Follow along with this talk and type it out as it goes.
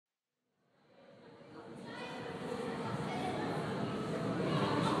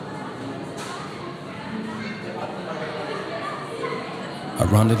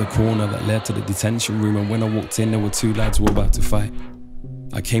rounded the corner that led to the detention room, and when I walked in, there were two lads who were about to fight.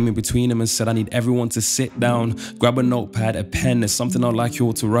 I came in between them and said, I need everyone to sit down, grab a notepad, a pen, there's something I'd like you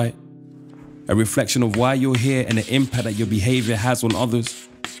all to write. A reflection of why you're here and the impact that your behavior has on others.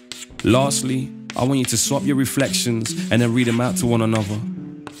 Lastly, I want you to swap your reflections and then read them out to one another.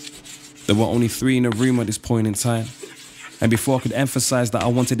 There were only 3 in the room at this point in time. And before I could emphasize that I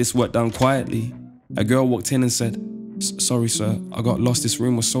wanted this work done quietly, a girl walked in and said, "Sorry, sir, I got lost. This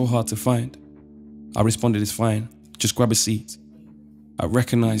room was so hard to find." I responded, "It's fine. Just grab a seat." I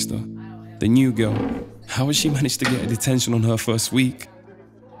recognized her, the new girl. How had she managed to get a detention on her first week?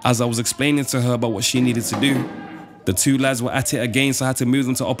 As I was explaining to her about what she needed to do, the 2 lads were at it again, so I had to move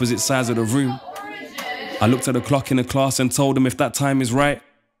them to opposite sides of the room. I looked at the clock in the class and told them, if that time is right,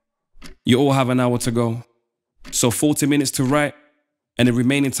 you all have an hour to go. So 40 minutes to write, and the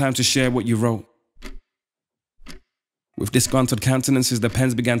remaining time to share what you wrote. With disgruntled countenances, the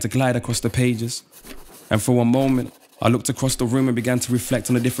pens began to glide across the pages. And for one moment, I looked across the room and began to reflect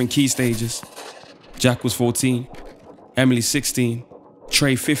on the different key stages. Jack was 14, Emily 16,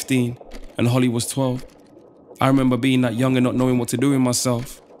 Trey 15, and Holly was 12. I remember being that young and not knowing what to do with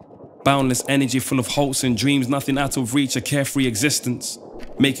myself. Boundless energy full of hopes and dreams, nothing out of reach, a carefree existence.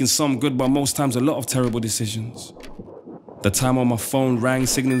 Making some good, but most times a lot of terrible decisions. The time on my phone rang,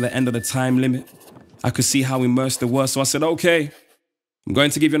 signaling the end of the time limit. I could see how immersed they were, so I said, "Okay, I'm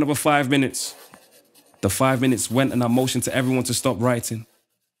going to give you another 5 minutes." The 5 minutes went and I motioned to everyone to stop writing.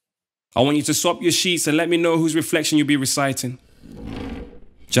 "I want you to swap your sheets and let me know whose reflection you'll be reciting."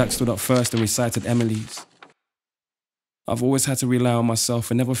 Jack stood up first and recited Emily's. I've always had to rely on myself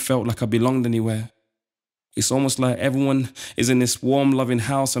and never felt like I belonged anywhere. It's almost like everyone is in this warm, loving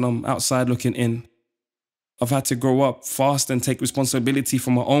house and I'm outside looking in. I've had to grow up fast and take responsibility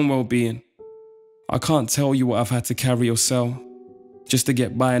for my own well-being. I can't tell you what I've had to carry or sell, just to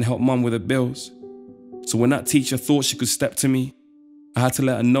get by and help mum with the bills. So when that teacher thought she could step to me, I had to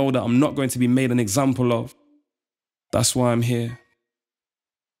let her know that I'm not going to be made an example of. That's why I'm here.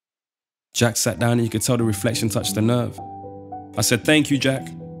 Jack sat down and you could tell the reflection touched the nerve. I said, "Thank you, Jack.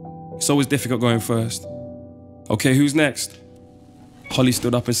 It's always difficult going first. Okay, who's next?" Holly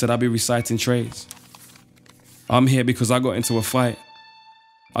stood up and said, "I'll be reciting Trey's. I'm here because I got into a fight.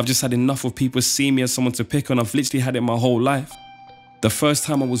 I've just had enough of people seeing me as someone to pick on. I've literally had it my whole life. The first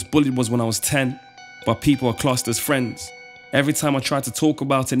time I was bullied was when I was 10, but people are classed as friends. Every time I tried to talk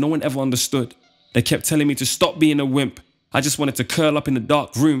about it, no one ever understood. They kept telling me to stop being a wimp. I just wanted to curl up in the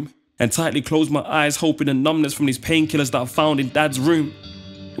dark room and tightly close my eyes, hoping the numbness from these painkillers that I found in Dad's room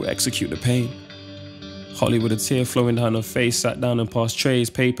would execute the pain." Holly, with a tear flowing down her face, sat down and passed Trey's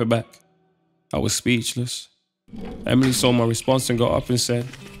paperback. I was speechless. Emily saw my response and got up and said,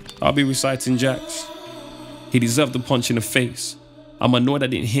 "I'll be reciting Jack's. He deserved a punch in the face. I'm annoyed I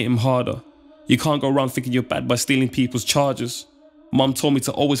didn't hit him harder. You can't go around thinking you're bad by stealing people's chargers. Mum told me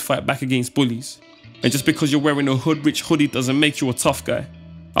to always fight back against bullies. And just because you're wearing a hood-rich hoodie doesn't make you a tough guy.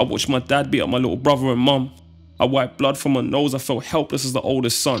 I watched my dad beat up my little brother and mum. I wiped blood from my nose. I felt helpless as the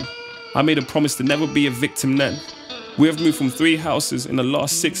oldest son. I made a promise to never be a victim then. We have moved from 3 houses in the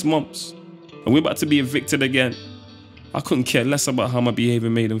last 6 months, and we're about to be evicted again. I couldn't care less about how my behavior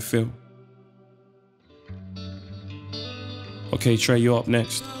made him feel." "Okay, Trey, you're up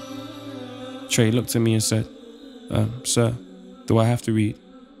next." Trey looked at me and said, "Sir, do I have to read?"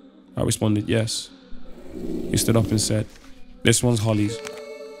 I responded, "Yes." He stood up and said, "This one's Holly's.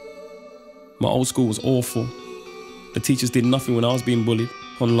 My old school was awful. The teachers did nothing when I was being bullied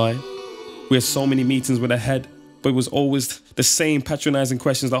online. We had so many meetings with the head, but it was always the same patronizing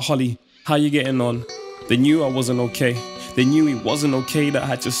questions like, 'Holly, how you getting on?' They knew I wasn't okay. They knew it wasn't okay that I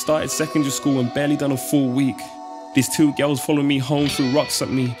had just started secondary school and barely done a full week. These 2 girls followed me home, threw rocks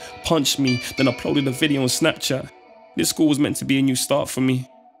at me, punched me, then uploaded a video on Snapchat. This school was meant to be a new start for me.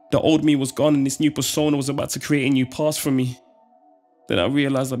 The old me was gone and this new persona was about to create a new past for me. Then I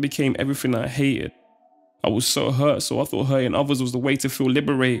realized I became everything I hated. I was so hurt, so I thought hurting others was the way to feel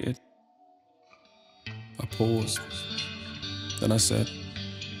liberated." I paused. Then I said,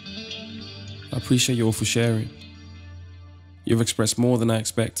 "I appreciate you all for sharing. You've expressed more than I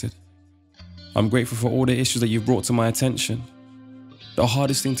expected. I'm grateful for all the issues that you've brought to my attention. The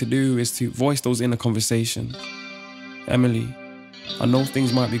hardest thing to do is to voice those inner conversations. Emily, I know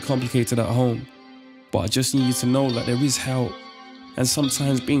things might be complicated at home, but I just need you to know that there is help. And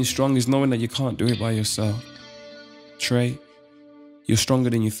sometimes being strong is knowing that you can't do it by yourself. Trey, you're stronger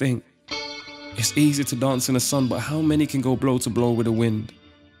than you think. It's easy to dance in the sun, but how many can go blow to blow with the wind?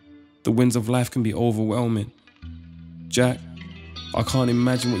 The winds of life can be overwhelming. Jack, I can't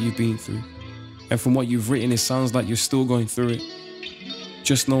imagine what you've been through. And from what you've written, it sounds like you're still going through it.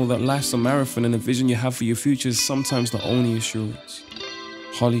 Just know that life's a marathon and the vision you have for your future is sometimes the only assurance.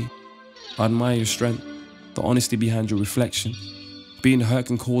 Holly, I admire your strength, the honesty behind your reflection. Being hurt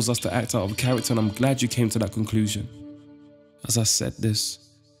can cause us to act out of character, and I'm glad you came to that conclusion. As I said this,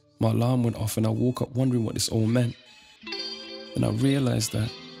 my alarm went off and I woke up wondering what this all meant. And I realized that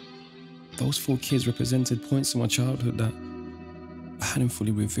those 4 kids represented points in my childhood that I hadn't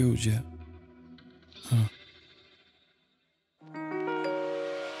fully revealed yet.